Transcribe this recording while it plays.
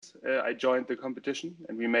I joined the competition,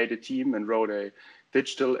 and we made a team and wrote a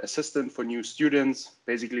digital assistant for new students,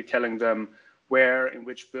 basically telling them where in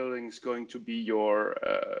which building is going to be your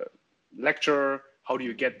lecture, how do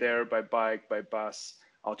you get there, by bike, by bus,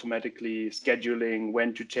 automatically scheduling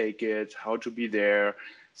when to take it, how to be there,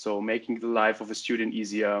 so making the life of a student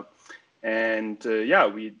easier. And yeah,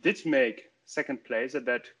 we did make second place at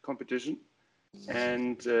that competition.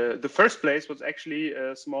 And the first place was actually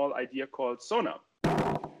a small idea called Sona.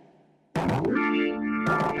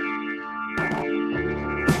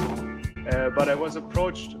 But I was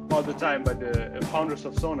approached all the time by the founders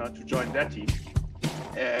of Sona to join their team.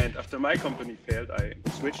 And after my company failed, I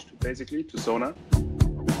switched basically to Sona.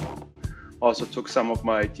 Also took some of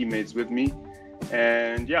my teammates with me.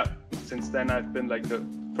 And yeah, since then I've been like the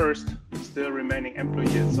first still remaining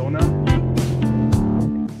employee at Sona.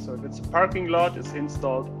 So if it's a parking lot, it's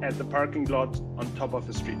installed at the parking lot on top of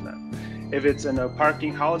a street lamp. If it's in a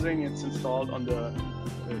parking housing, it's installed on the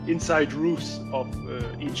inside roofs of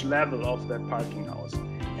each level of that parking house.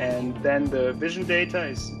 And then the vision data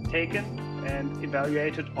is taken and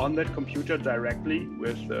evaluated on that computer directly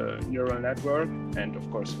with a neural network, and of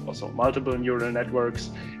course also multiple neural networks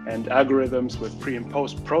and algorithms with pre and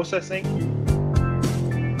post processing.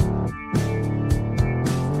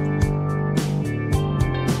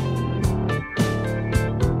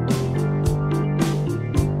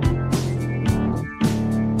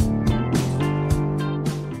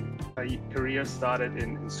 My career started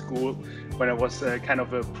in school when I was kind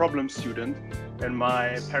of a problem student, and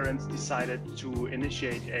my parents decided to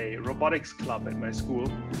initiate a robotics club at my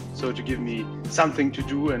school, so to give me something to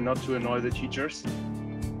do and not to annoy the teachers.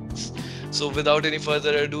 So without any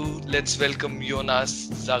further ado, let's welcome Jonas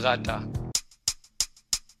Zagatta.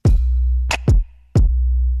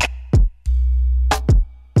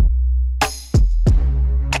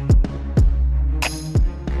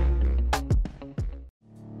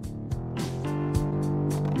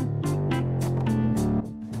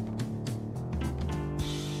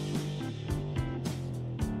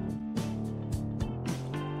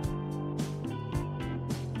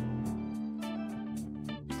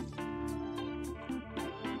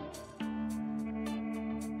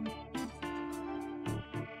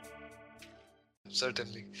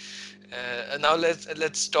 Certainly. Now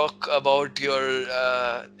let's talk about your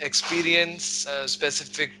experience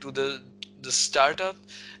specific to the startup.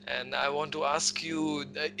 And I want to ask you,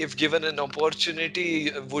 if given an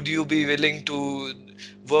opportunity, would you be willing to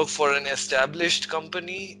work for an established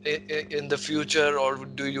company in the future, or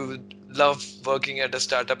do you love working at a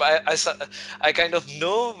startup? I kind of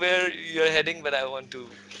know where you're heading, but I want to,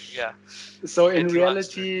 yeah. So in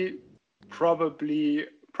reality, probably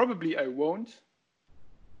I won't.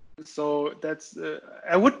 So that's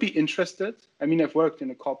I would be interested. I mean, I've worked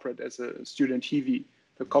in a corporate as a student TV,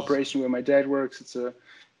 the corporation where my dad works. It's a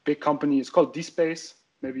big company. It's called DSpace.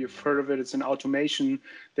 Maybe you've heard of it. It's in automation.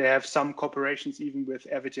 They have some cooperations even with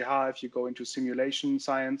RWTH if you go into simulation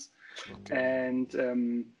science. Okay.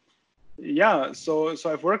 And yeah, so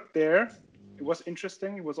I've worked there. It was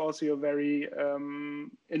interesting. It was also a very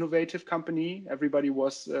innovative company. Everybody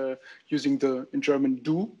was using in German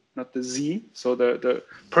du, not the sie, so the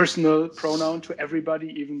personal pronoun to everybody,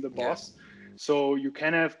 even the boss. Yeah. So you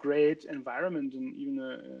can have great environment in even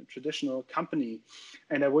a traditional company.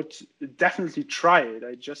 And I would definitely try it.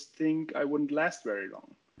 I just think I wouldn't last very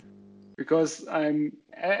long. Because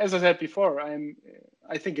as I said before,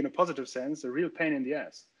 I think in a positive sense, a real pain in the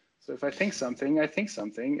ass. So if I think something,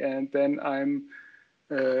 and then I'm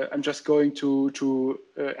just going to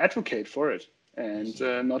advocate for it and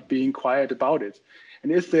not being quiet about it.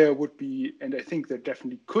 And if there would be, and I think there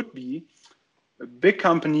definitely could be, a big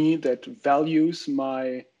company that values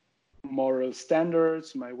my moral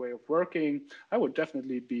standards, my way of working, I would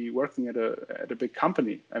definitely be working at a big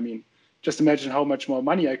company. I mean, just imagine how much more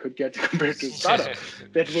money I could get compared to a startup.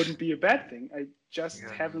 That wouldn't be a bad thing. I just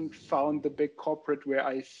haven't found the big corporate where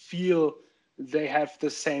I feel they have the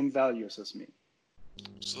same values as me.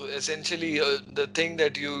 So essentially, the thing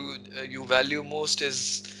that you value most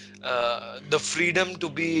is the freedom to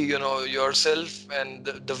be, yourself and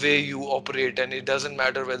the way you operate. And it doesn't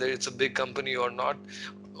matter whether it's a big company or not.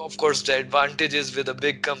 Of course, the advantages with a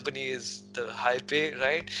big company is the high pay,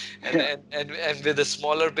 right? And with a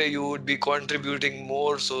smaller pay, you would be contributing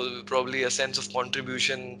more. So probably a sense of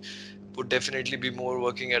contribution would definitely be more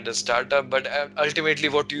working at a startup. But ultimately,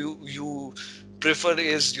 what you prefer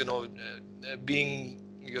is, being,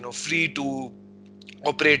 free to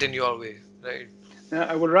operate in your way, right?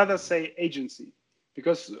 I would rather say agency,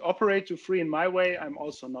 because operate to free in my way, I'm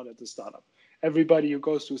also not at the startup. everybody who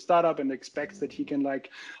goes to a startup and expects that he can like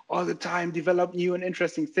all the time develop new and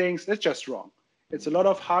interesting things. That's just wrong. It's a lot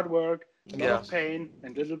of hard work, a lot Yeah. of pain,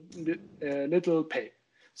 and little pay.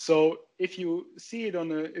 So if you see it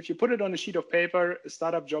if you put it on a sheet of paper, a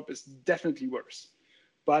startup job is definitely worse.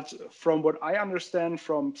 But from what I understand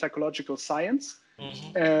from psychological science,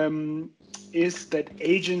 is that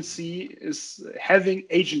having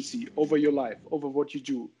agency over your life, over what you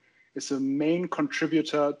do, is a main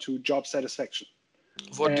contributor to job satisfaction.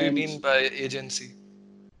 What do you And mean by agency?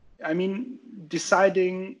 I mean,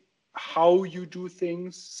 deciding how you do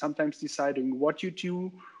things, sometimes deciding what you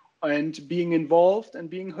do, and being involved and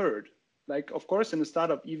being heard. Like, of course, in a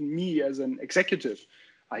startup, even me as an executive,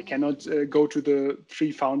 I cannot go to the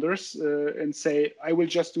three founders and say, I will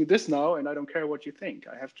just do this now, and I don't care what you think.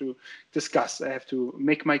 I have to discuss, I have to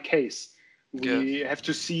make my case. Yeah. We have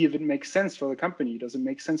to see if it makes sense for the company. Does it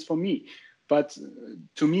make sense for me? But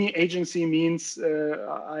to me, agency means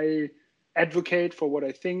I advocate for what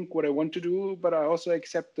I think, what I want to do, but I also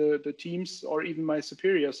accept the team's or even my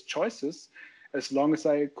superiors' choices as long as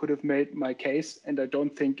I could have made my case and I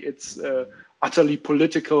don't think it's utterly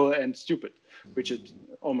political and stupid, which it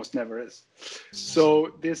almost never is.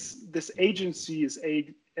 So this agency is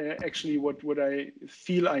actually what I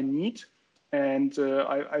feel I need. And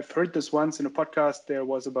I've heard this once in a podcast. There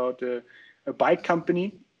was about a bike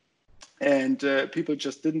company, and people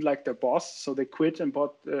just didn't like their boss, so they quit and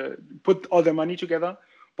put all their money together,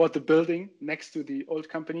 bought the building next to the old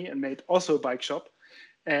company, and made also a bike shop.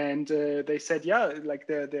 And they said, yeah, like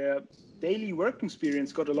their daily work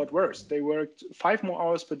experience got a lot worse. They worked 5 more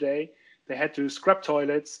hours per day. They had to scrub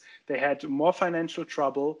toilets. They had more financial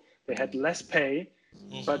trouble. They had less pay.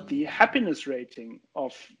 But the happiness rating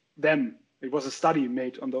of them, it was a study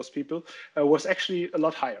made on those people, was actually a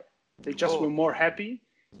lot higher. They just were Oh. more happy.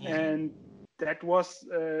 And that was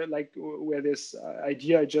like where this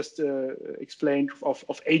idea I just explained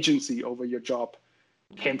of agency over your job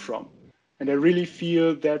came from. And I really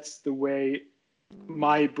feel that's the way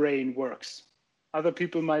my brain works. Other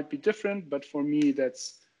people might be different, but for me,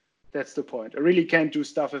 that's the point. I really can't do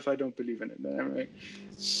stuff if I don't believe in it.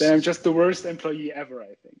 Then I'm just the worst employee ever,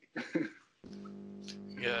 I think.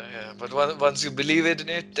 Yeah. But once you believe in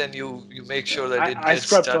it, then you make sure that it I gets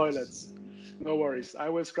scrub done. toilets. No worries. I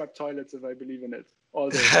will scrub toilets if I believe in it all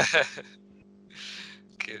day.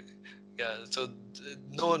 Okay. Yeah. So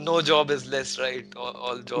no job is less, right?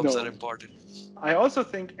 All jobs are No. important. I also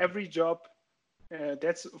think every job,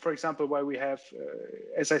 that's, for example, why we have,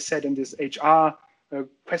 as I said, in this HR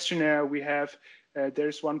questionnaire, we have,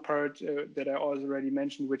 there's one part that I already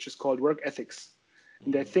mentioned, which is called work ethics.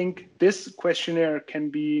 And I think this questionnaire can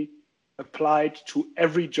be applied to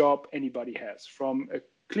every job anybody has, from a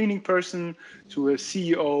cleaning person to a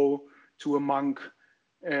CEO to a monk.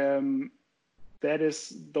 That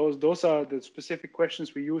is, those are the specific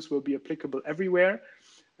questions we use will be applicable everywhere.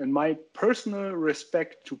 And my personal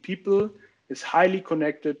respect to people is highly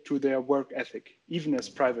connected to their work ethic, even as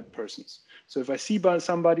private persons. So if I see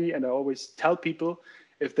somebody, and I always tell people,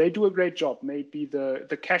 if they do a great job, maybe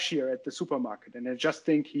the cashier at the supermarket, and I just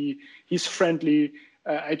think he's friendly,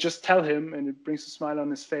 I just tell him, and it brings a smile on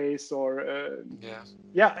his face. Or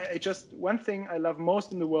one thing I love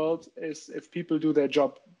most in the world is if people do their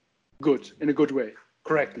job good, in a good way,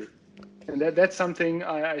 correctly. And that's something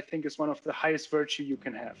I think is one of the highest virtue you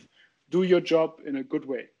can have. Do your job in a good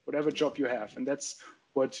way, whatever job you have. And that's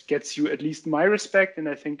what gets you at least my respect, and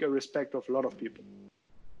I think a respect of a lot of people.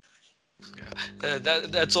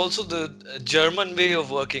 That's also the German way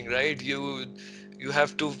of working, right? You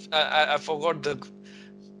have to. I forgot the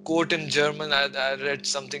quote in German. I read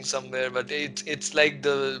something somewhere, but it's like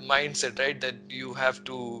the mindset, right? That you have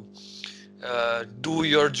to do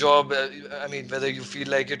your job. I mean, whether you feel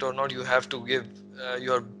like it or not, you have to give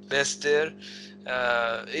your best there.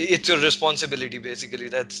 It's your responsibility, basically.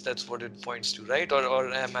 That's what it points to, right?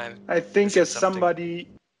 Or am I I think missing as something? somebody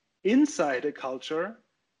inside a culture,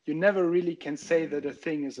 you never really can say that a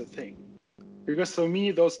thing is a thing. Because for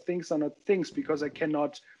me, those things are not things because I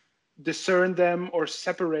cannot discern them or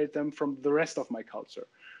separate them from the rest of my culture.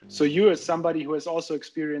 So you, as somebody who has also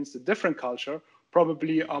experienced a different culture,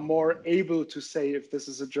 probably are more able to say if this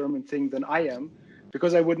is a German thing than I am,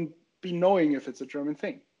 because I wouldn't be knowing if it's a German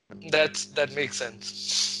thing. That makes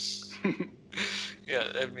sense. Yeah,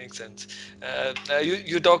 that makes sense.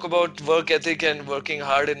 You talk about work ethic and working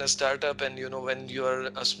hard in a startup, and when you're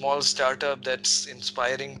a small startup that's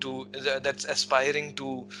aspiring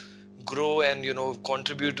to grow and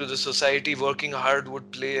contribute to the society, working hard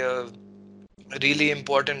would play a really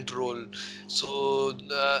important role. So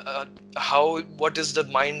what is the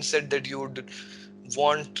mindset that you would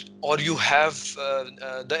want, or you have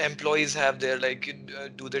the employees have their, like,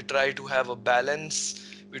 do they try to have a balance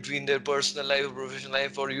between their personal life and professional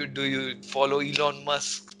life, or do you follow Elon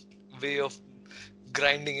Musk way of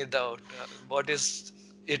grinding it out? What is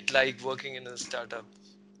it like working in a startup?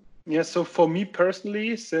 Yeah, so for me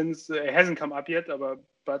personally, since it hasn't come up yet,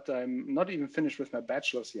 but I'm not even finished with my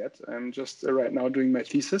bachelor's yet. I'm just right now doing my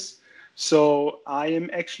thesis. So I am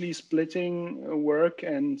actually splitting work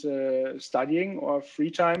and studying or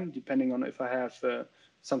free time, depending on if I have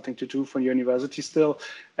something to do for university still,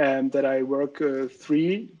 that I work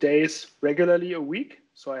 3 days regularly a week.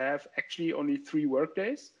 So I have actually only 3 work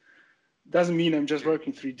days. Doesn't mean I'm just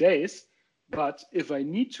working 3 days, but if I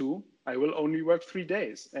need to, I will only work 3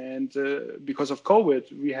 days. And because of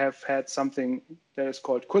COVID, we have had something that is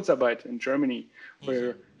called Kurzarbeit in Germany,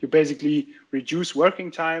 where you basically reduce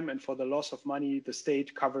working time, and for the loss of money, the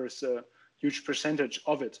state covers a huge percentage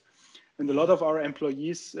of it. And a lot of our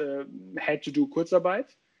employees had to do Kurzarbeit.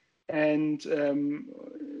 And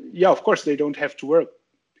yeah, of course, they don't have to work,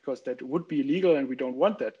 because that would be illegal and we don't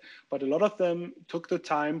want that. But a lot of them took the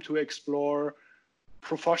time to explore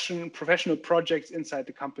professional projects inside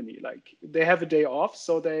the company. Like they have a day off,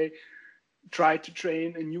 so they try to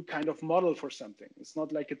train a new kind of model for something. It's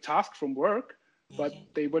not like a task from work, but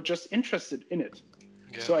they were just interested in it.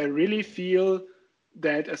 Yeah. So I really feel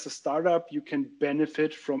that as a startup, you can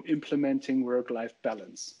benefit from implementing work-life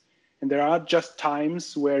balance. And there are just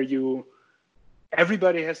times where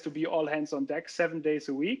everybody has to be all hands on deck 7 days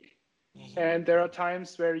a week. And there are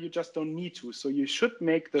times where you just don't need to. So you should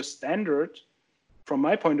make the standard, from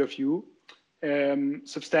my point of view,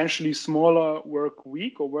 substantially smaller work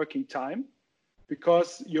week or working time,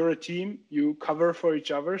 because you're a team, you cover for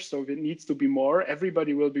each other. So if it needs to be more,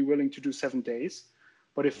 everybody will be willing to do 7 days.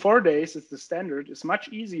 But if 4 days is the standard, it's much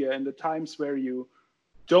easier in the times where you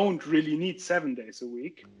don't really need 7 days a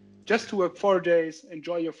week, just to work 4 days,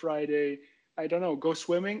 enjoy your Friday, I don't know, go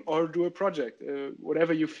swimming or do a project,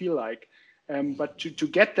 whatever you feel like. But to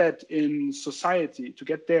get that in society, to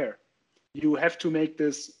get there, you have to make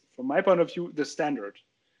this, from my point of view, the standard.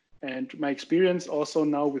 And my experience also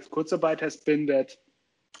now with Kurzarbeit has been that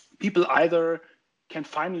people either can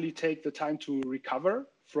finally take the time to recover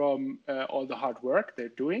from all the hard work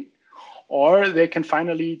they're doing, or they can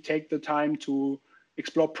finally take the time to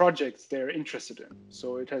explore projects they're interested in.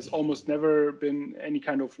 So it has almost never been any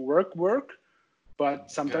kind of work, but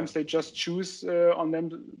sometimes they just choose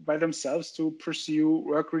by themselves to pursue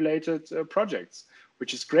work-related projects,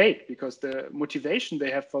 which is great, because the motivation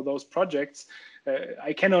they have for those projects,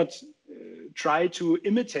 I cannot try to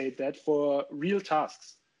imitate that for real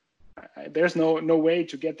tasks. There's no way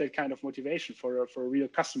to get that kind of motivation for a real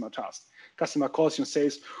customer task. Customer calls you and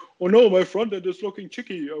says, "Oh no, my front end is looking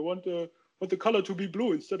chicky. I want the color to be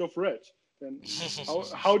blue instead of red." Then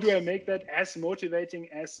how do I make that as motivating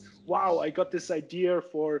as, wow, I got this idea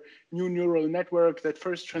for new neural network that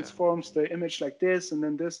first transforms the image like this and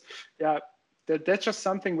then this. Yeah, that's just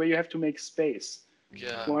something where you have to make space.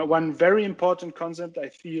 Yeah. One very important concept I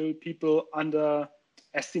feel people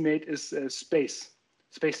underestimate is space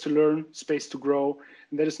to learn, space to grow.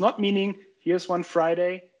 And that is not meaning here's one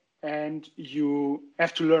Friday and you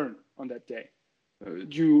have to learn on that day.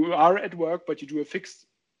 You are at work, but you do a fixed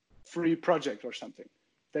free project or something.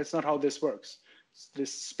 That's not how this works.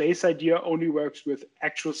 This space idea only works with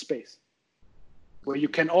actual space, where you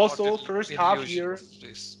can also first half year,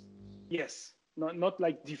 yes, not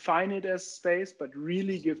like define it as space, but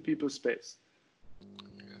really give people space.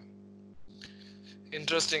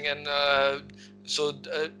 Interesting. And so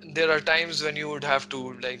there are times when you would have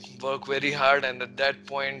to like work very hard, and at that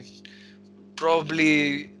point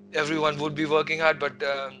probably everyone would be working hard, but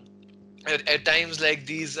at times like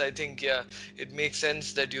these, I think, yeah, it makes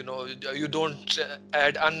sense that you don't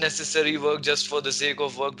add unnecessary work just for the sake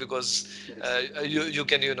of work, because you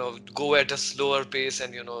can go at a slower pace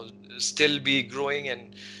and still be growing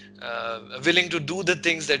and willing to do the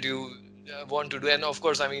things that you want to do. And of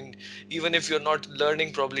course, I mean, even if you're not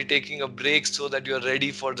learning, probably taking a break so that you're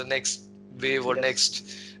ready for the next wave or next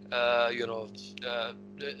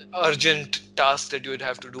urgent task that you would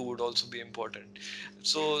have to do would also be important.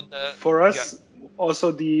 So for us,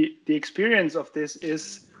 also the experience of this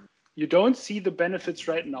is you don't see the benefits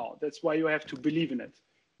right now. That's why you have to believe in it.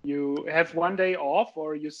 You have one day off,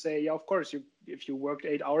 or you say, yeah, of course, if you worked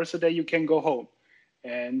 8 hours a day, you can go home.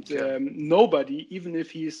 And nobody, even if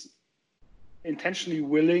he's intentionally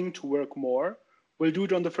willing to work more, will do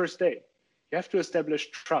it on the first day. You have to establish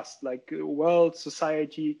trust, like world,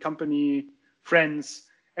 society, company, friends.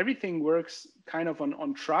 everything works kind of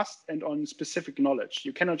on trust and on specific knowledge.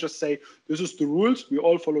 You cannot just say, this is the rules, we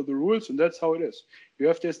all follow the rules, and that's how it is. You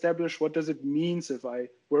have to establish, what does it mean if I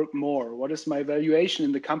work more? What is my valuation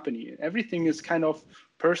in the company? Everything is kind of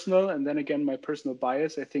personal, and then again, my personal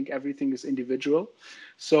bias, I think everything is individual.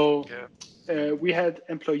 So we had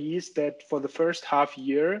employees that for the first half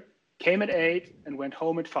year came at 8 and went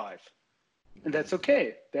home at 5. And that's okay.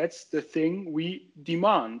 That's the thing we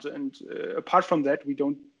demand. And apart from that, we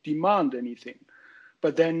don't demand anything.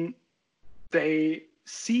 But then they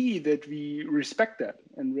see that we respect that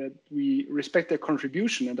and that we respect their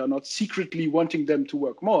contribution and are not secretly wanting them to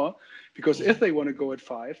work more, because if they want to go at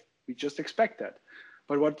 5, we just expect that.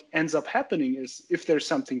 But what ends up happening is, if there's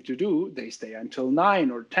something to do, they stay until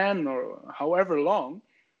 9 or 10 or however long,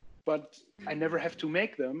 but I never have to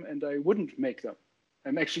make them, and I wouldn't make them.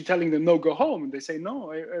 I'm actually telling them, no, go home. And they say,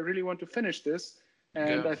 no, I really want to finish this,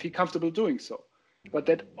 and I feel comfortable doing so. But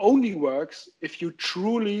that only works if you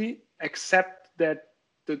truly accept that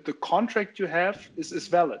the contract you have is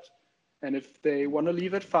valid. And if they want to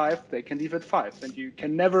leave at 5, they can leave at 5. And you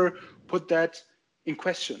can never put that in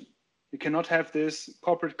question. You cannot have this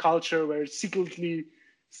corporate culture where secretly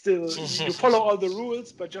still you follow all the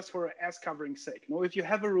rules, but just for ass covering sake. No, if you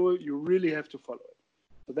have a rule, you really have to follow it.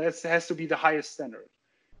 So that has to be the highest standard.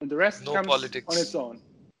 And the rest comes politics on its own.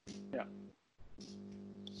 Yeah.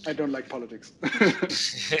 I don't like politics.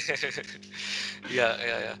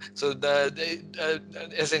 Yeah. So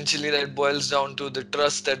essentially that boils down to the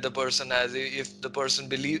trust that the person has. If the person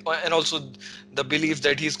believes, and also the belief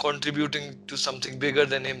that he's contributing to something bigger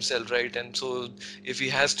than himself, right? And so if he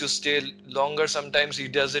has to stay longer, sometimes he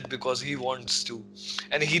does it because he wants to,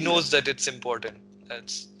 and he knows that it's important.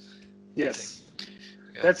 That's yes.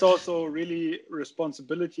 That's also really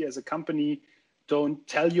responsibility as a company. Don't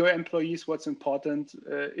tell your employees what's important.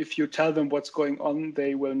 If you tell them what's going on,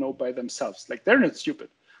 they will know by themselves. Like, they're not stupid.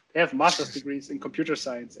 They have master's degrees in computer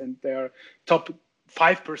science, and they're top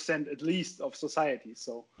 5% at least of society.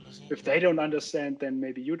 So if they don't understand, then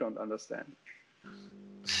maybe you don't understand.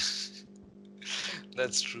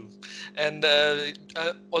 That's true. And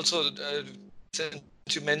also, since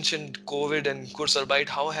you mentioned COVID and Kurzarbeit,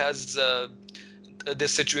 how has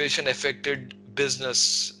this situation affected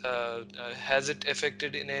business? Has it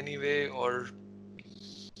affected in any way, or?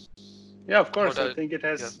 Yeah, of course. I think it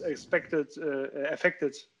has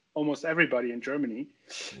affected almost everybody in Germany.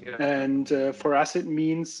 Yeah. And for us, it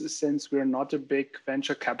means, since we're not a big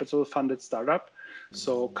venture capital funded startup,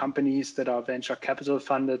 so companies that are venture capital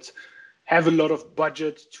funded have a lot of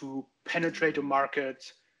budget to penetrate a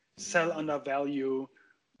market, sell under value,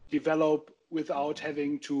 develop without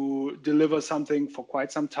having to deliver something for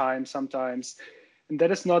quite some time sometimes. And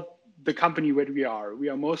that is not the company where we are. We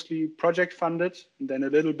are mostly project funded, and then a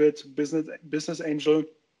little bit business angel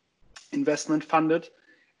investment funded.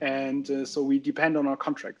 And so we depend on our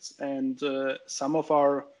contracts. And some of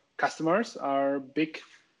our customers are big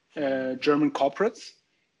German corporates.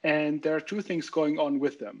 And there are two things going on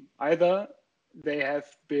with them. Either they have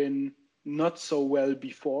been not so well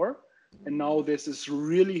before, and now this is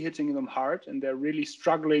really hitting them hard, and they're really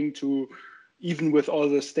struggling to, even with all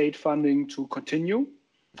the state funding, to continue.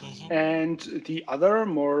 Mm-hmm. And the other,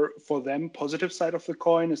 more for them, positive side of the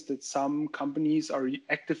coin is that some companies are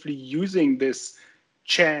actively using this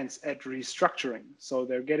chance at restructuring. So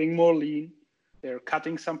they're getting more lean, they're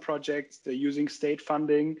cutting some projects, they're using state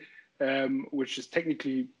funding, which is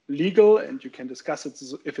technically legal, and you can discuss it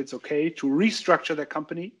if it's okay to restructure their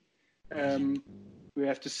company. We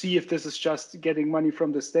have to see if this is just getting money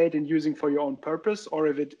from the state and using for your own purpose, or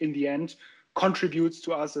if it in the end contributes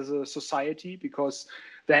to us as a society, because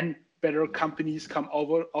then better companies come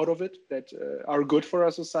out of it that are good for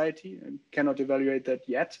our society, and cannot evaluate that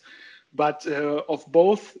yet. But of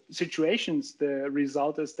both situations, the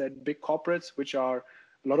result is that big corporates, which are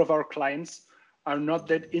a lot of our clients, are not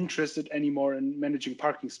that interested anymore in managing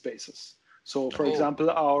parking spaces. So, for example,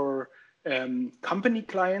 our company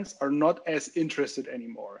clients are not as interested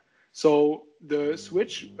anymore. So the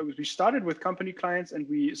switch, we started with company clients and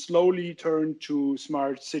we slowly turned to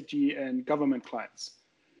smart city and government clients.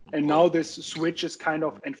 And now this switch is kind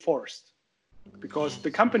of enforced, because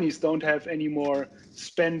the companies don't have any more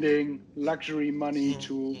spending luxury money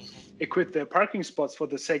to equip their parking spots for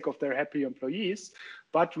the sake of their happy employees.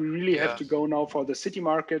 But we really have to go now for the city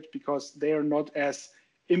market, because they are not as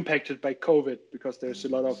impacted by COVID, because there's a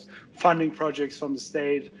lot of funding projects from the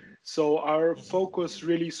state. So our focus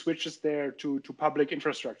really switches there to public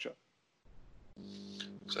infrastructure.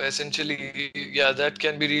 So essentially, yeah, that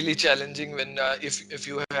can be really challenging when if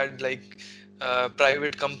you had like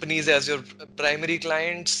private companies as your primary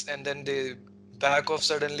clients, and then they back off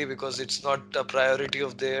suddenly because it's not a priority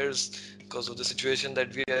of theirs because of the situation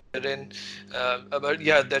that we are in. But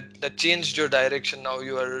yeah, that changed your direction. Now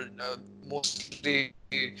you are mostly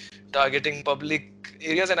targeting public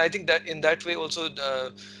areas, and I think that in that way also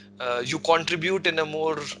you contribute in a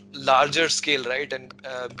more larger scale, right? And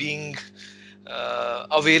being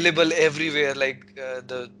available everywhere, like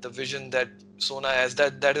the vision that Sona has,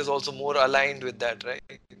 that is also more aligned with that, right?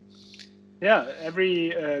 Yeah,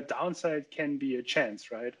 every downside can be a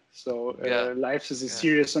chance, right? So Yeah, life is a yeah,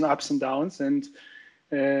 series of ups and downs, and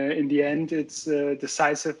in the end, it's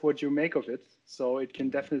decisive what you make of it. So it can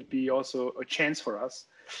definitely be also a chance for us.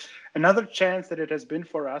 Another chance that it has been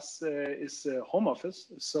for us is home office.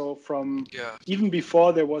 So from yeah. even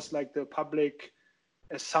before there was like the public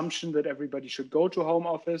assumption that everybody should go to home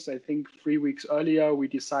office, I think 3 weeks earlier we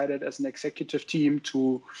decided as an executive team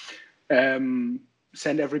to um,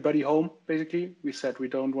 send everybody home. Basically, we said we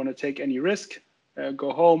don't want to take any risk.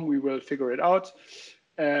 Go home. We will figure it out.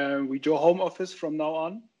 We do home office from now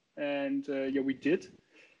on, and yeah, we did,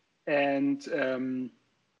 and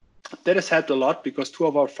that has helped a lot because two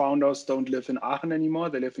of our founders don't live in Aachen anymore.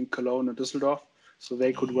 They live in Cologne and Düsseldorf, so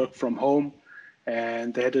they could work from home,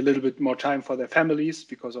 and they had a little bit more time for their families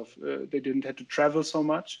because of they didn't have to travel so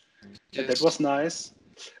much. That Yes. was nice.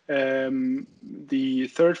 The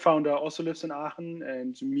third founder also lives in Aachen,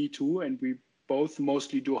 and me too. And we both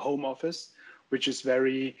mostly do home office, which is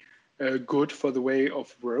very good for the way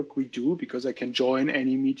of work we do because I can join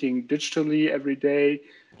any meeting digitally every day.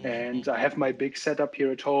 And I have my big setup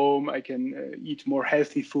here at home. I can eat more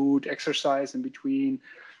healthy food, exercise in between.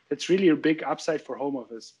 It's really a big upside for home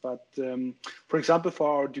office. But for example, for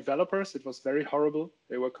our developers, it was very horrible.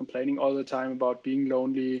 They were complaining all the time about being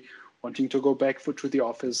lonely, wanting to go back to the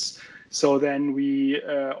office. So then we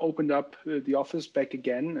opened up the office back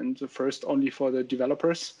again, and first only for the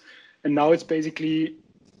developers. And now it's basically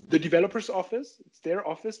the developers' office. It's their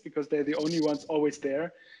office because they're the only ones always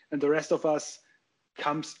there. And the rest of us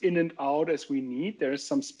comes in and out as we need. There's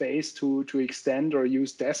some space to extend or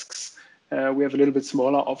use desks. We have a little bit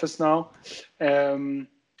smaller office now.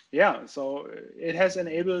 Yeah, so it has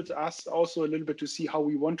enabled us also a little bit to see how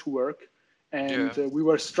we want to work. Yeah. And we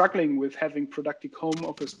were struggling with having productive home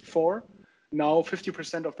office before. Now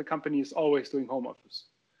 50% of the company is always doing home office.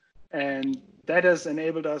 And that has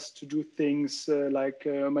enabled us to do things like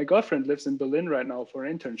my girlfriend lives in Berlin right now for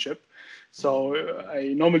an internship. So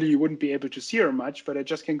I normally wouldn't be able to see her much, but I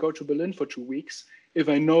just can go to Berlin for 2 weeks if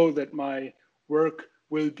I know that my work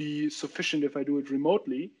will be sufficient if I do it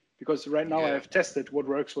remotely. Because right now I Yeah. have tested what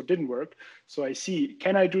works, what didn't work. So I see,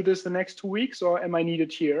 can I do this the next 2 weeks or am I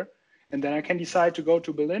needed here? And then I can decide to go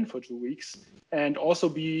to Berlin for 2 weeks and also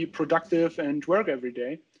be productive and work every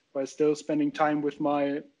day while still spending time with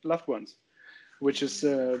my loved ones, which is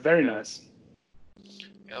very Yeah. nice.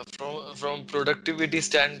 Yeah, from productivity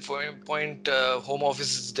standpoint, home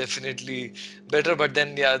office is definitely better. But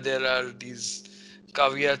then, yeah, there are these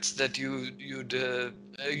caveats that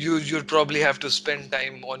you'd probably have to spend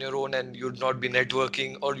time on your own, and you'd not be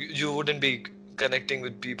networking, or you wouldn't be connecting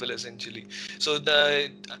with people essentially. So,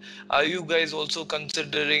 are you guys also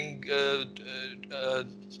considering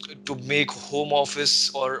to make home office,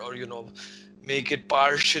 or make it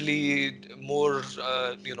partially more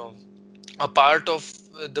a part of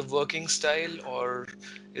the working style, or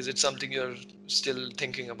is it something you're still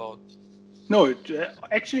thinking about? No,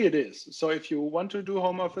 actually it is. So if you want to do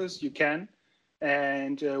home office, you can.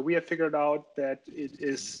 And we have figured out that it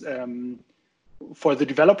is for the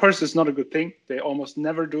developers, it's not a good thing. They almost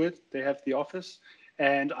never do it. They have the office.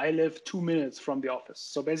 And I live 2 minutes from the office.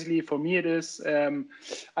 So basically, for me, it is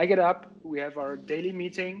I get up, we have our daily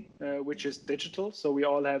meeting, which is digital. So we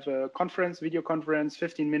all have a conference, video conference,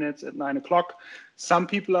 15 minutes at 9 o'clock. Some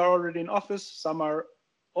people are already in office, some are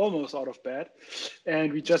almost out of bed.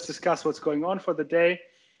 And we just discuss what's going on for the day.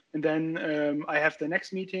 And then I have the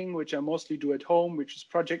next meeting, which I mostly do at home, which is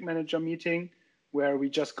project manager meeting, where we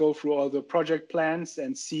just go through all the project plans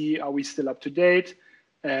and see, are we still up to date?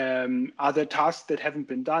 Are there tasks that haven't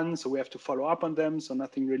been done? So we have to follow up on them so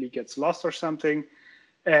nothing really gets lost or something.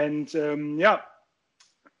 And yeah,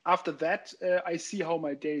 after that, I see how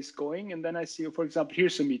my day is going. And then I see, for example,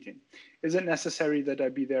 here's a meeting. Is it necessary that I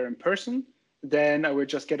be there in person? Then I would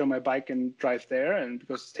just get on my bike and drive there, and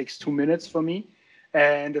because it takes 2 minutes for me.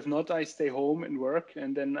 And if not, I stay home and work,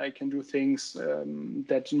 and then I can do things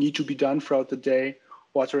that need to be done throughout the day,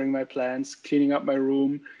 watering my plants, cleaning up my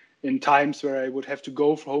room in times where I would have to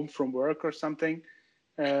go home from work or something.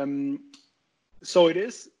 Um, so it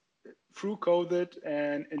is through COVID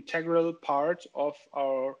an integral part of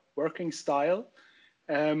our working style,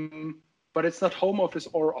 but it's not home office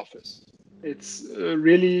or office. It's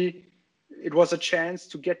really, it was a chance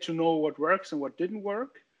to get to know what works and what didn't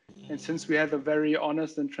work. And since we had a very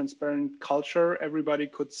honest and transparent culture, everybody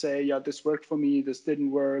could say, yeah, this worked for me, this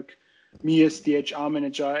didn't work. Me as the HR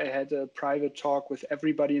manager, I had a private talk with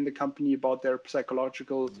everybody in the company about their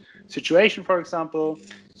psychological situation, for example.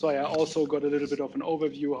 So I also got a little bit of an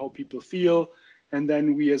overview how people feel. And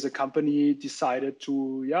then we as a company decided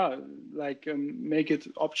to, make it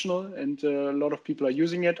optional. And a lot of people are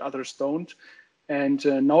using it, others don't. And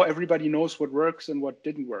now everybody knows what works and what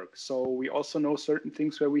didn't work. So we also know certain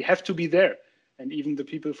things where we have to be there. And even the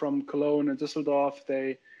people from Cologne and Düsseldorf,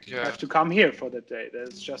 they have to come here for that day.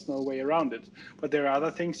 There's just no way around it. But there are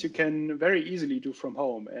other things you can very easily do from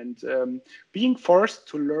home. And being forced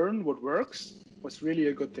to learn what works was really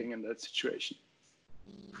a good thing in that situation.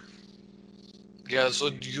 Yeah, so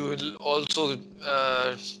you will also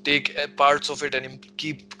take parts of it and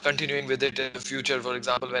keep continuing with it in the future. For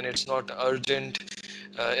example, when it's not urgent,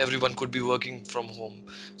 everyone could be working from home.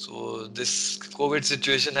 So this COVID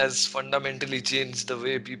situation has fundamentally changed the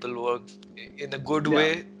way people work in a good Yeah.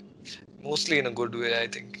 way, mostly in a good way, I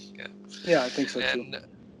think. Yeah. Yeah, I think so too. And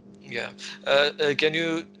yeah, can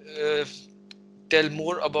you tell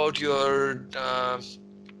more about your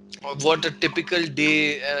what a typical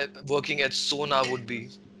day working at Sona would be?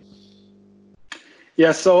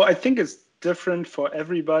 Yeah, so I think it's different for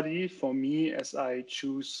everybody. For me, as I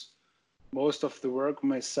choose most of the work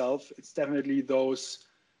myself, it's definitely those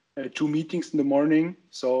two meetings in the morning.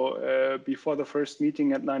 So before the first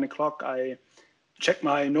meeting at 9 o'clock, I check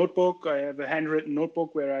my notebook. I have a handwritten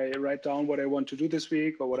notebook where I write down what I want to do this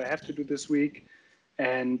week or what I have to do this week.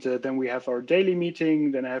 And then we have our daily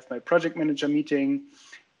meeting. Then I have my project manager meeting.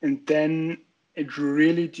 And then it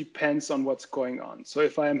really depends on what's going on. So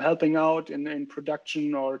if I am helping out in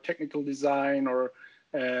production or technical design or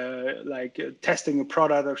testing a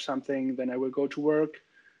product or something, then I will go to work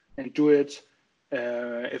and do it.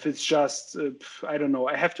 If it's just, I don't know,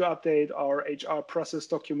 I have to update our HR process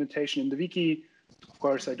documentation in the wiki. Of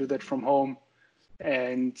course, I do that from home.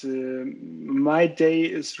 And my day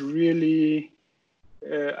is really,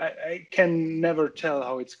 I can never tell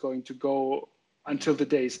how it's going to go until the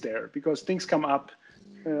day is there, because things come up.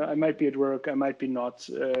 I might be at work, I might be not.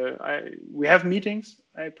 We have meetings.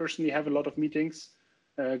 I personally have a lot of meetings.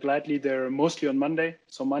 Gladly, they're mostly on Monday.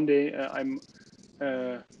 So Monday, I'm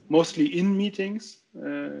mostly in meetings,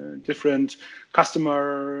 different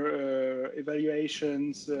customer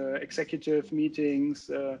evaluations, executive meetings,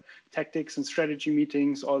 tactics and strategy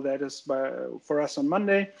meetings. All that is for us on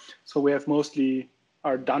Monday. So we have mostly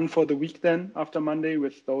are done for the week then after Monday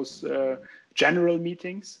with those general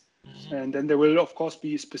meetings. And then there will, of course,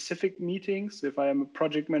 be specific meetings. If I am a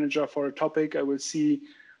project manager for a topic, I will see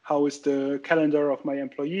how is the calendar of my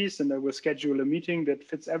employees, and I will schedule a meeting that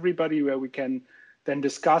fits everybody where we can then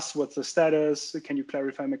discuss what's the status, can you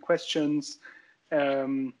clarify my questions.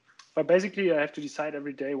 But basically, I have to decide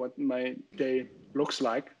every day what my day looks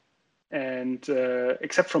like. And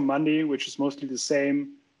except from Monday, which is mostly the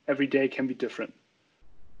same, every day can be different.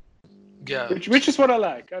 Yeah. Which is what I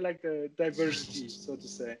like. I like the diversity, so to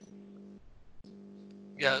say.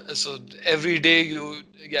 Yeah, so every day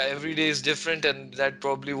every day is different, and that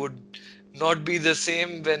probably would not be the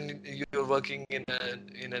same when you're working in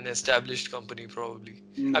an established company, probably.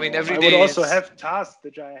 I mean, No, every I would day also is, have tasks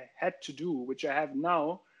that I had to do, which I have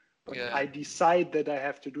now, but yeah, I decide that I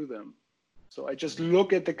have to do them. So I just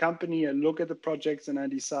look at the company, I look at the projects, and I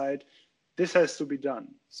decide this has to be done.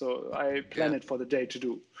 So I plan yeah. it for the day to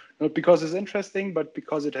do. Not because it's interesting, but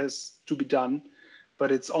because it has to be done.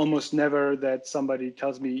 But it's almost never that somebody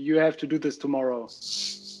tells me, you have to do this tomorrow,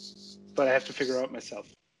 but I have to figure out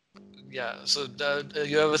myself. Yeah, so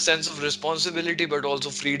you have a sense of responsibility, but also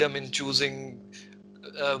freedom in choosing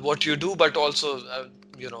what you do, but also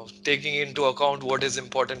taking into account what is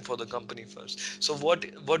important for the company first. So what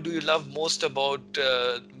do you love most about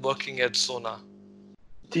working at Sona?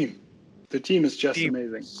 Team. The team is just Team.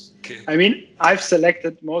 amazing. Okay. I mean, I've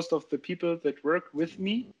selected most of the people that work with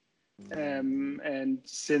me. And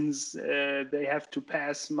since they have to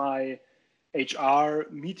pass my HR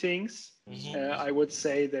meetings, I would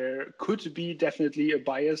say there could be definitely a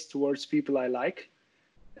bias towards people I like.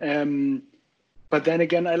 But then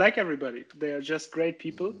again, I like everybody. They are just great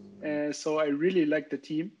people. So I really like the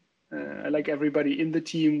team. I like everybody in the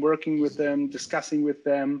team, working with them, discussing with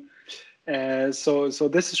them. So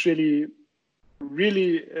this is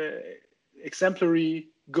really exemplary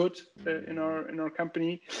good in our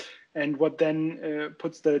company. And what then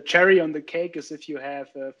puts the cherry on the cake is if you have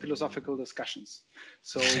philosophical discussions.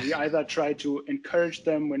 So we either try to encourage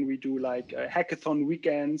them when we do like hackathon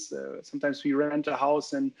weekends. Sometimes we rent a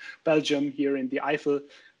house in Belgium here in the Eifel.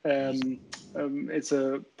 It's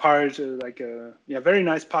a part, very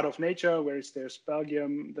nice part of nature, whereas there's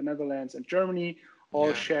Belgium, the Netherlands, and Germany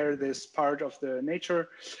all share this part of the nature,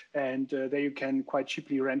 and there you can quite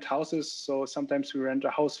cheaply rent houses. So sometimes we rent a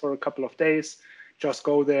house for a couple of days, just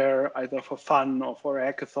go there either for fun or for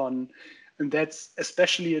a hackathon. And that's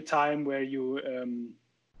especially a time where you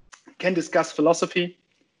can discuss philosophy,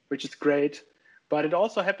 which is great. But it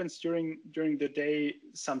also happens during the day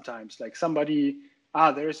sometimes, like somebody,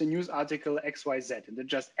 there's a news article XYZ, and then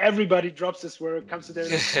just everybody drops this word, comes to there,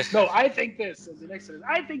 like, no, I think this, and the next one is,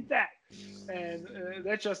 I think that. And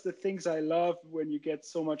that's just the things I love when you get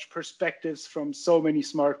so much perspectives from so many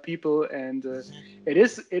smart people. And it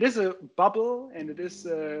is a bubble, and it is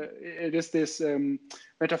this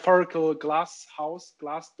metaphorical glass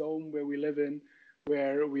dome where we live in,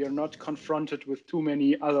 where we are not confronted with too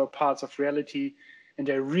many other parts of reality. And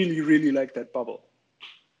I really, really like that bubble.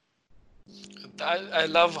 I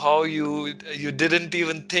love how you didn't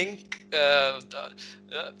even think a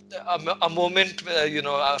moment,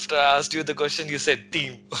 after I asked you the question, you said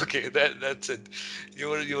team. Okay, that's it. You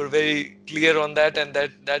were very clear on that, and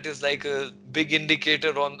that is like a big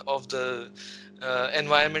indicator of the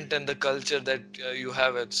environment and the culture that you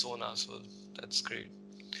have at Sona. So that's great.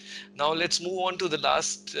 Now let's move on to the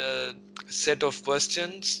last set of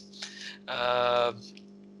questions. Uh,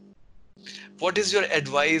 what is your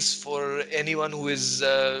advice for anyone who is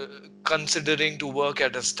considering to work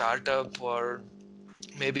at a startup, or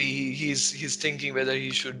maybe he's thinking whether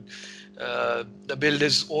he should build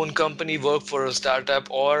his own company, work for a startup,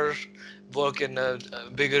 or work in a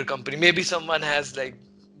bigger company? Maybe someone has like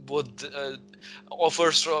both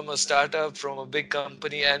offers from a startup, from a big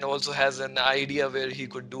company, and also has an idea where he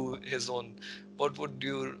could do his own. What would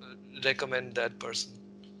you recommend that person?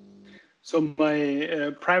 So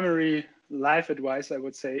my primary life advice, I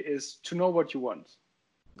would say, is to know what you want.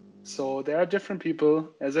 So there are different people.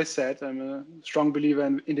 As I said, I'm a strong believer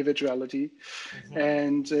in individuality. Mm-hmm.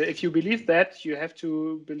 And if you believe that, you have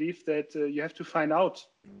to believe that you have to find out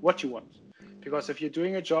what you want. Because if you're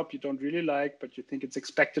doing a job you don't really like, but you think it's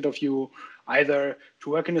expected of you either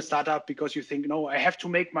to work in a startup because you think, no, I have to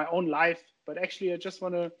make my own life, but actually I just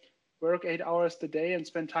want to work 8 hours a day and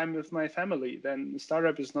spend time with my family, then the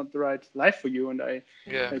startup is not the right life for you. And I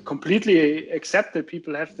completely accept that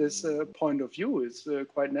people have this point of view. It's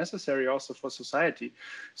quite necessary also for society.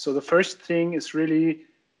 So the first thing is really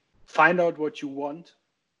find out what you want.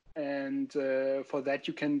 And for that,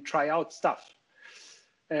 you can try out stuff.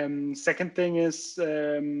 Second thing is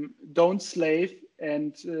don't slave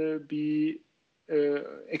and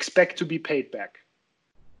expect to be paid back.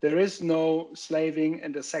 There is no slaving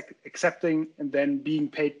and accepting and then being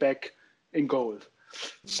paid back in gold.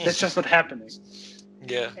 That's just not happening.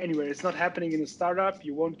 Yeah. Anyway, it's not happening in a startup.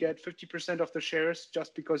 You won't get 50% of the shares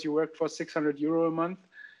just because you worked for €600 a month.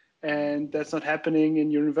 And that's not happening in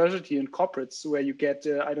university and corporates where you get,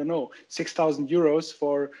 €6,000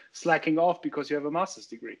 for slacking off because you have a master's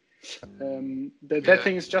degree. That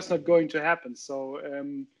thing is just not going to happen. So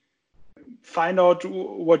find out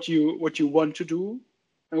what you want to do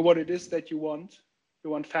and what it is that you want. You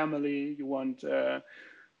want family, you want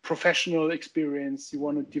professional experience, you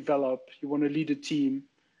want to develop, you want to lead a team,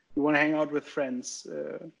 you want to hang out with friends,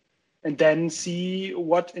 and then see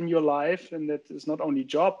what in your life, and that is not only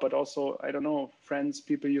job, but also, friends,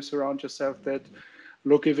 people you surround yourself that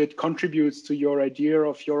look if it contributes to your idea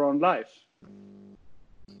of your own life.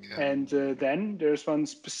 Yeah. And then there's one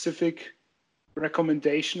specific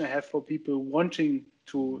recommendation I have for people wanting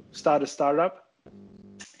to start a startup.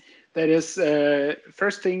 That is,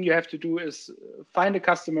 first thing you have to do is find a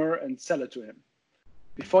customer and sell it to him.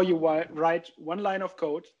 Before you write one line of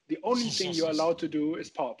code, the only thing you're allowed to do is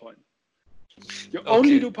PowerPoint. You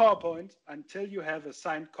only do PowerPoint until you have a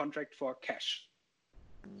signed contract for cash.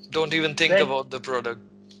 Don't even think about the product.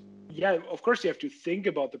 Yeah, of course you have to think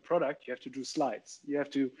about the product. You have to do slides. You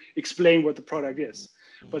have to explain what the product is.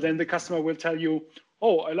 But then the customer will tell you,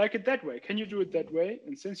 oh, I like it that way. Can you do it that way?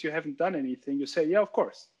 And since you haven't done anything, you say, yeah, of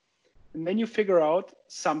course. And then you figure out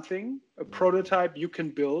something, a prototype you can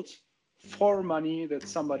build for money that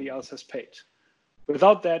somebody else has paid.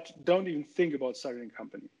 Without that, don't even think about starting a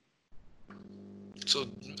company. So,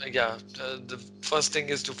 the first thing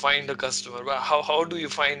is to find a customer. How do you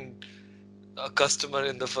find a customer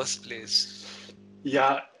in the first place?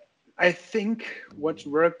 Yeah, I think what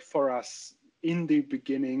worked for us in the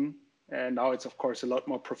beginning, and now it's of course a lot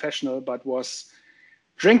more professional, but was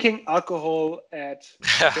drinking alcohol at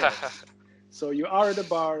fairs. So you are at a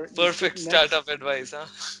bar. Perfect startup advice, huh?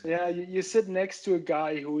 Yeah, you sit next to a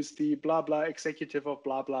guy who's the blah blah executive of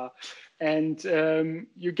blah blah, and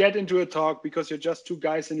you get into a talk because you're just two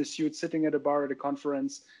guys in a suit sitting at a bar at a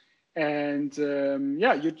conference, and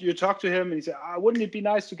you talk to him and he says, wouldn't it be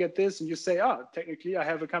nice to get this? And you say, technically I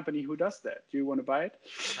have a company who does that. Do you want to buy it?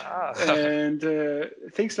 And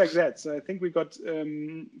things like that. So I think we got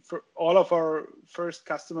for all of our first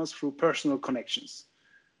customers through personal connections.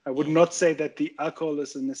 I would not say that the alcohol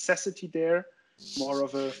is a necessity there, more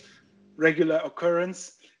of a regular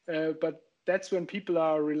occurrence, but that's when people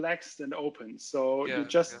are relaxed and open. So you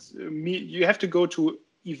just meet, you have to go to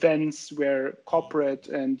events where corporate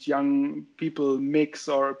and young people mix,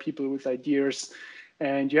 or people with ideas,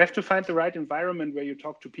 and you have to find the right environment where you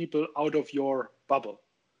talk to people out of your bubble.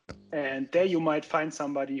 And there you might find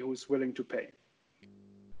somebody who's willing to pay.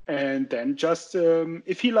 And then just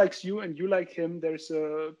if he likes you and you like him, there's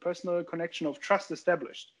a personal connection of trust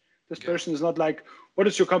established. This person is not like, what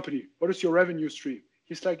is your company? What is your revenue stream?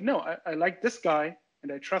 He's like, no, I like this guy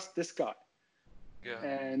and I trust this guy. Yeah.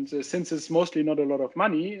 And since it's mostly not a lot of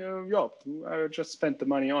money, I just spent the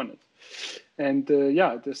money on it. And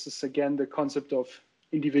this is again the concept of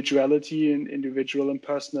individuality and individual and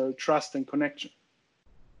personal trust and connection.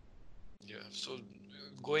 Yeah. So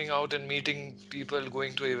going out and meeting people,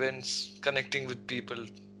 going to events, connecting with people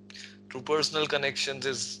through personal connections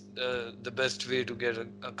is the best way to get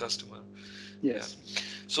a customer. Yes. Yeah.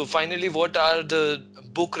 So finally, what are the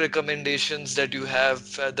book recommendations that you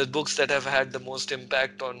have, the books that have had the most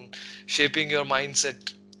impact on shaping your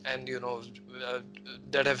mindset and,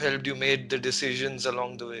 that have helped you make the decisions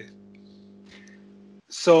along the way?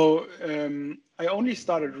 So I only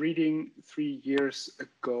started reading 3 years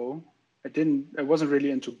ago. I wasn't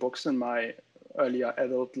really into books in my earlier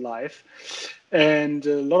adult life. And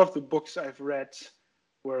a lot of the books I've read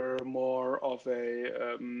were more of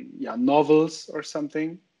novels or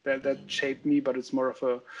something that shaped me, but it's more of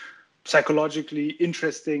a psychologically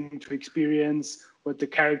interesting to experience what the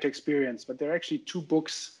character experience. But there are actually 2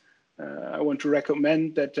 books I want to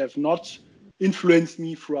recommend that have not influenced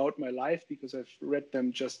me throughout my life, because I've read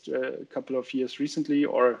them just a couple of years recently,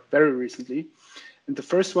 or very recently. And the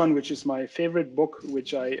first one, which is my favorite book,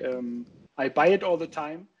 which I buy it all the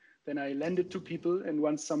time, then I lend it to people, and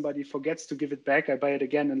once somebody forgets to give it back, I buy it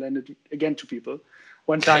again and lend it again to people.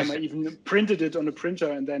 One time I even printed it on a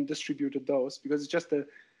printer and then distributed those, because it's just the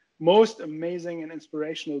most amazing and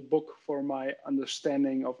inspirational book for my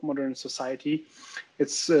understanding of modern society.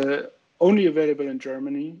 It's only available in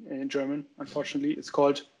German, unfortunately. It's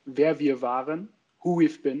called Wer wir waren, Who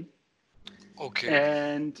We've Been. Okay.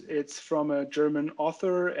 And it's from a German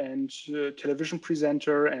author and television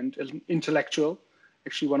presenter and intellectual,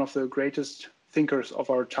 actually one of the greatest thinkers of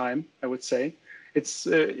our time, I would say.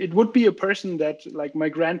 It would be a person that, like, my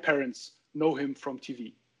grandparents know him from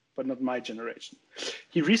TV, but not my generation.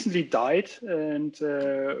 He recently died, and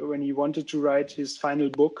when he wanted to write his final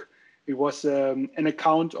book, it was an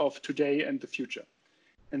account of today and the future.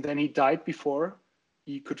 And then he died before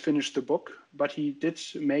he could finish the book, but he did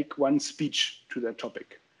make one speech to that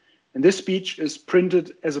topic. And this speech is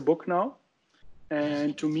printed as a book now.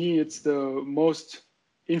 And to me, it's the most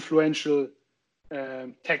influential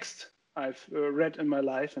text I've read in my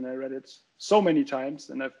life. And I read it so many times,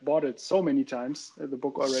 and I've bought it so many times, the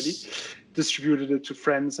book already, distributed it to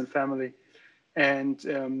friends and family. And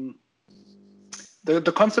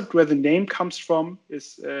the concept where the name comes from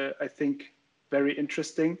is, I think, very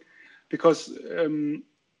interesting, because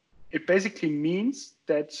it basically means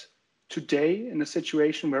that today, in a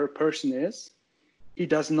situation where a person is, he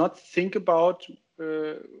does not think about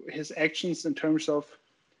his actions in terms of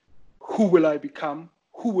who will I become,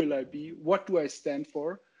 who will I be, what do I stand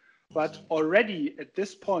for, but already at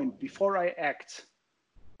this point, before I act,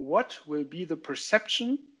 what will be the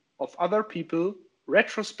perception of other people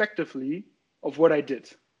retrospectively of what I did?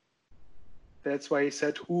 That's why he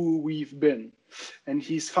said who we've been. And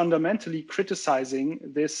he's fundamentally criticizing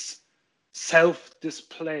this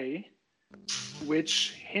self-display,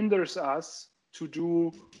 which hinders us to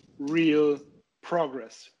do real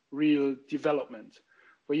progress, real development,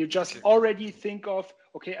 where you just already think of,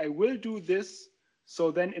 okay, I will do this,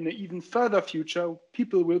 so then in an even further future,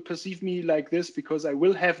 people will perceive me like this because I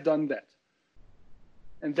will have done that.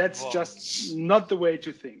 And that's just not the way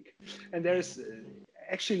to think. And there's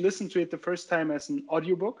actually listened to it the first time as an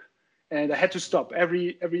audiobook, and I had to stop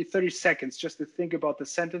every 30 seconds just to think about the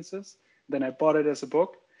sentences. Then I bought it as a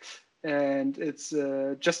book, and it's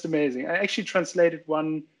just amazing. I actually translated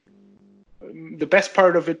the best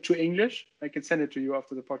part of it to English. I can send it to you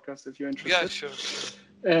after the podcast if you're interested. Yeah, sure.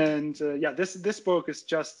 And this book is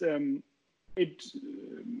just it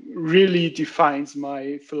really defines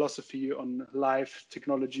my philosophy on life,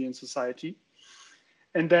 technology, and society.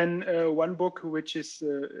 And then one book which is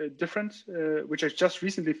different, which I just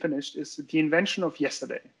recently finished, is The Invention of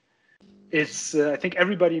Yesterday. It's I think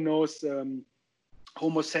everybody knows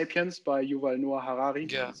Homo Sapiens by Yuval Noah Harari.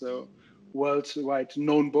 Yeah. It's a worldwide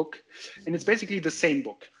known book, and it's basically the same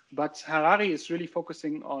book. But Harari is really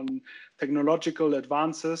focusing on technological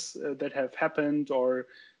advances that have happened, or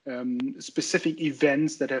specific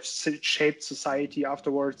events that have shaped society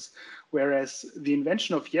afterwards, whereas The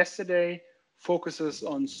Invention of Yesterday focuses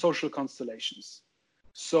on social constellations.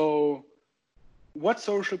 So what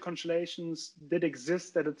social constellations did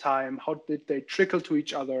exist at a time? How did they trickle to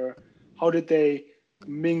each other? How did they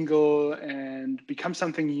mingle and become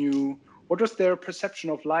something new? What was their perception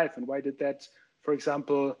of life, and why did that, for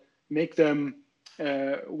example, make them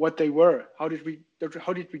what they were? How did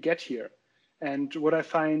we get here? And what I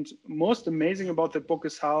find most amazing about the book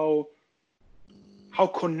is how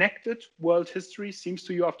connected world history seems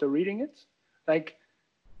to you after reading it. Like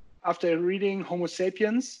after reading Homo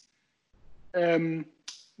Sapiens, the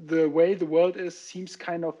way the world is seems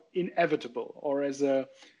kind of inevitable, or as a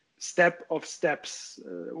step of steps,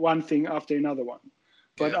 one thing after another one.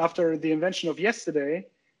 But after The Invention of Yesterday,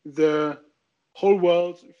 the whole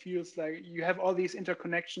world feels like you have all these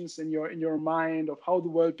interconnections in your mind of how the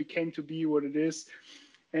world became to be what it is.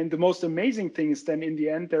 And the most amazing thing is then in the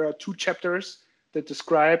end, there are 2 chapters that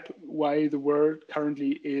describe why the world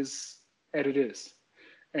currently is as it is.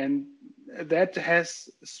 And that has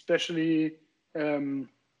especially, that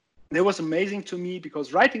was amazing to me,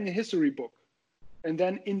 because writing a history book and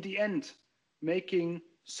then in the end making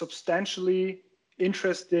substantially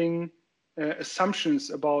interesting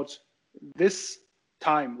assumptions about this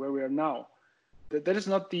time where we are now, that is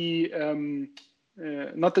not the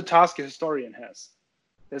task a historian has.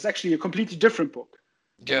 There's actually a completely different book.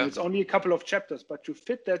 Yeah. And it's only a couple of chapters, but to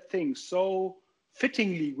fit that thing so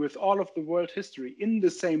fittingly with all of the world history in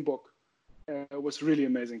the same book was really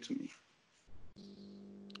amazing to me.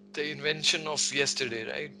 The Invention of Yesterday,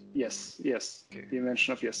 right? Yes. Okay. The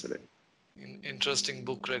Invention of Yesterday. Interesting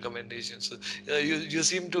book recommendation. So you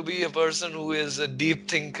seem to be a person who is a deep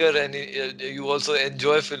thinker, and you also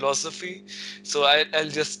enjoy philosophy. So I'll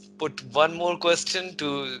just put one more question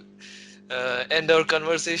to end our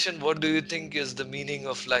conversation. What do you think is the meaning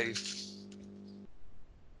of life?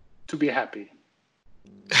 To be happy.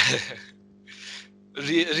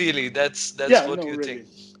 Really, that's what you really. think.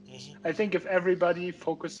 Mm-hmm. I think if everybody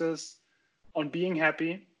focuses on being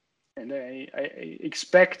happy, and I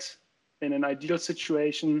expect in an ideal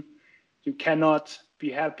situation, you cannot be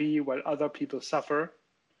happy while other people suffer.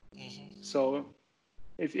 Mm-hmm. So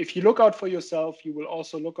if you look out for yourself, you will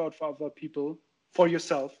also look out for other people, for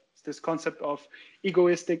yourself. It's this concept of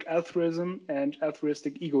egoistic altruism and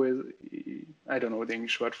altruistic egoism. I don't know the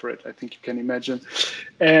English word for it. I think you can imagine.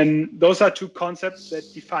 And those are 2 concepts that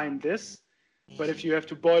define this. But if you have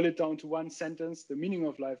to boil it down to one sentence, the meaning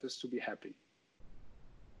of life is to be happy.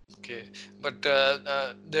 Okay, but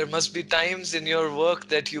there must be times in your work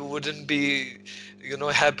that you wouldn't be,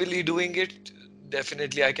 happily doing it.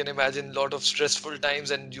 Definitely, I can imagine a lot of stressful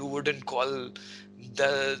times, and you wouldn't call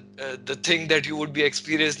the thing that you would be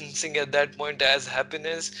experiencing at that point as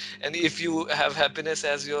happiness. And if you have happiness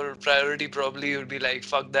as your priority, probably you'd be like,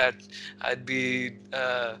 fuck that. I'd be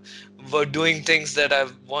doing things that I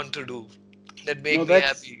want to do that make me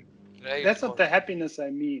happy. Right? That's not the happiness I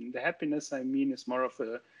mean. The happiness I mean is more of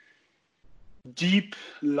a deep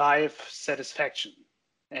life satisfaction.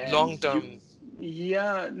 And long term.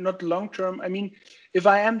 Not long term. I mean, if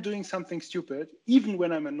I am doing something stupid, even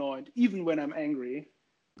when I'm annoyed, even when I'm angry,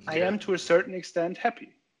 I am to a certain extent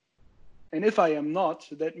happy. And if I am not,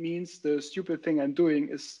 that means the stupid thing I'm doing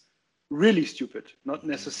is really stupid. Not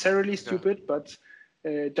necessarily stupid, but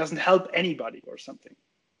it doesn't help anybody or something.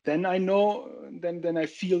 Then I know, then I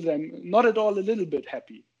feel that I'm not at all a little bit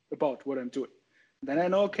happy about what I'm doing. Then I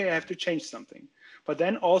know, okay, I have to change something. But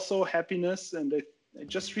then also happiness, and I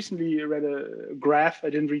just recently read a graph. I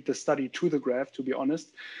didn't read the study to the graph, to be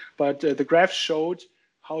honest, but the graph showed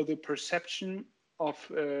how the perception of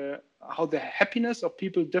how the happiness of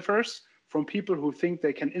people differs from people who think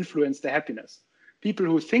they can influence the happiness. People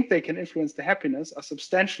who think they can influence the happiness are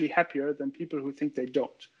substantially happier than people who think they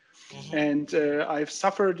don't. Mm-hmm. And I've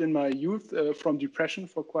suffered in my youth from depression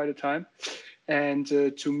for quite a time. And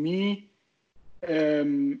to me,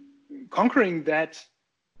 conquering that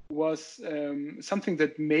was something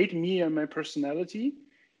that made me and my personality,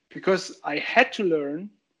 because I had to learn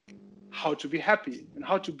how to be happy and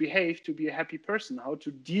how to behave to be a happy person, how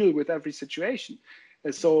to deal with every situation.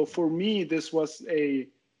 So for me, this was a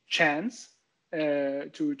chance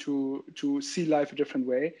to see life a different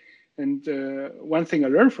way. And one thing I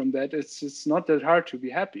learned from that is it's not that hard to be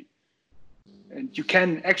happy. And you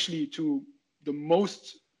can actually, to the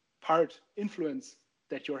most part, influence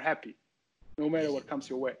that you're happy, no matter what comes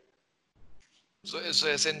your way. So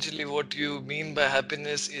essentially, what you mean by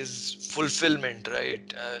happiness is fulfillment,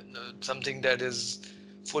 right? Something that is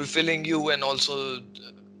fulfilling you and also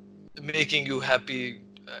making you happy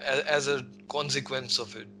as a consequence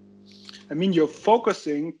of it. I mean, you're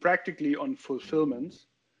focusing practically on fulfillment,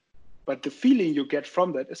 but the feeling you get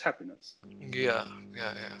from that is happiness. Yeah,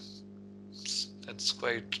 yeah, yeah. That's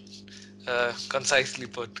quite concisely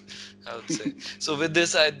put, I would say. So with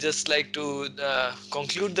this, I'd just like to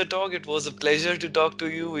conclude the talk. It was a pleasure to talk to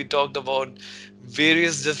you. We talked about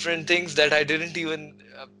various different things that I didn't even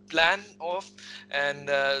plan of. And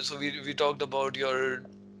so we talked about your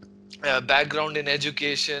background in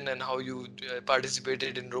education and how you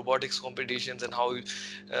participated in robotics competitions and how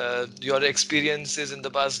your experiences in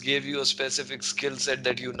the past gave you a specific skill set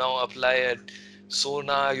that you now apply at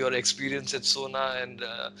Sona, your experience at Sona, and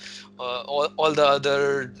all the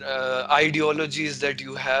other ideologies that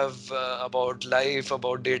you have about life,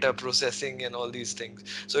 about data processing, and all these things.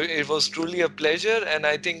 So it was truly a pleasure, and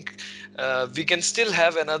I think we can still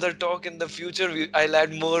have another talk in the future. I'll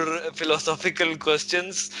add more philosophical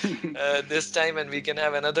questions this time, and we can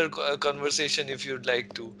have another conversation if you'd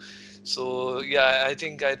like to. So yeah, I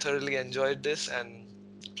think I thoroughly enjoyed this, and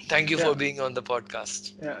thank you Yeah. for being on the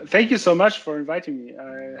podcast. Yeah, thank you so much for inviting me.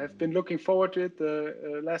 I have been looking forward to it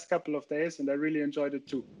the last couple of days, and I really enjoyed it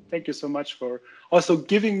too. Thank you so much for also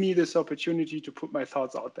giving me this opportunity to put my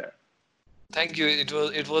thoughts out there. Thank you.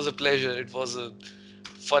 It was a pleasure. It was a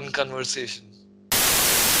fun conversation.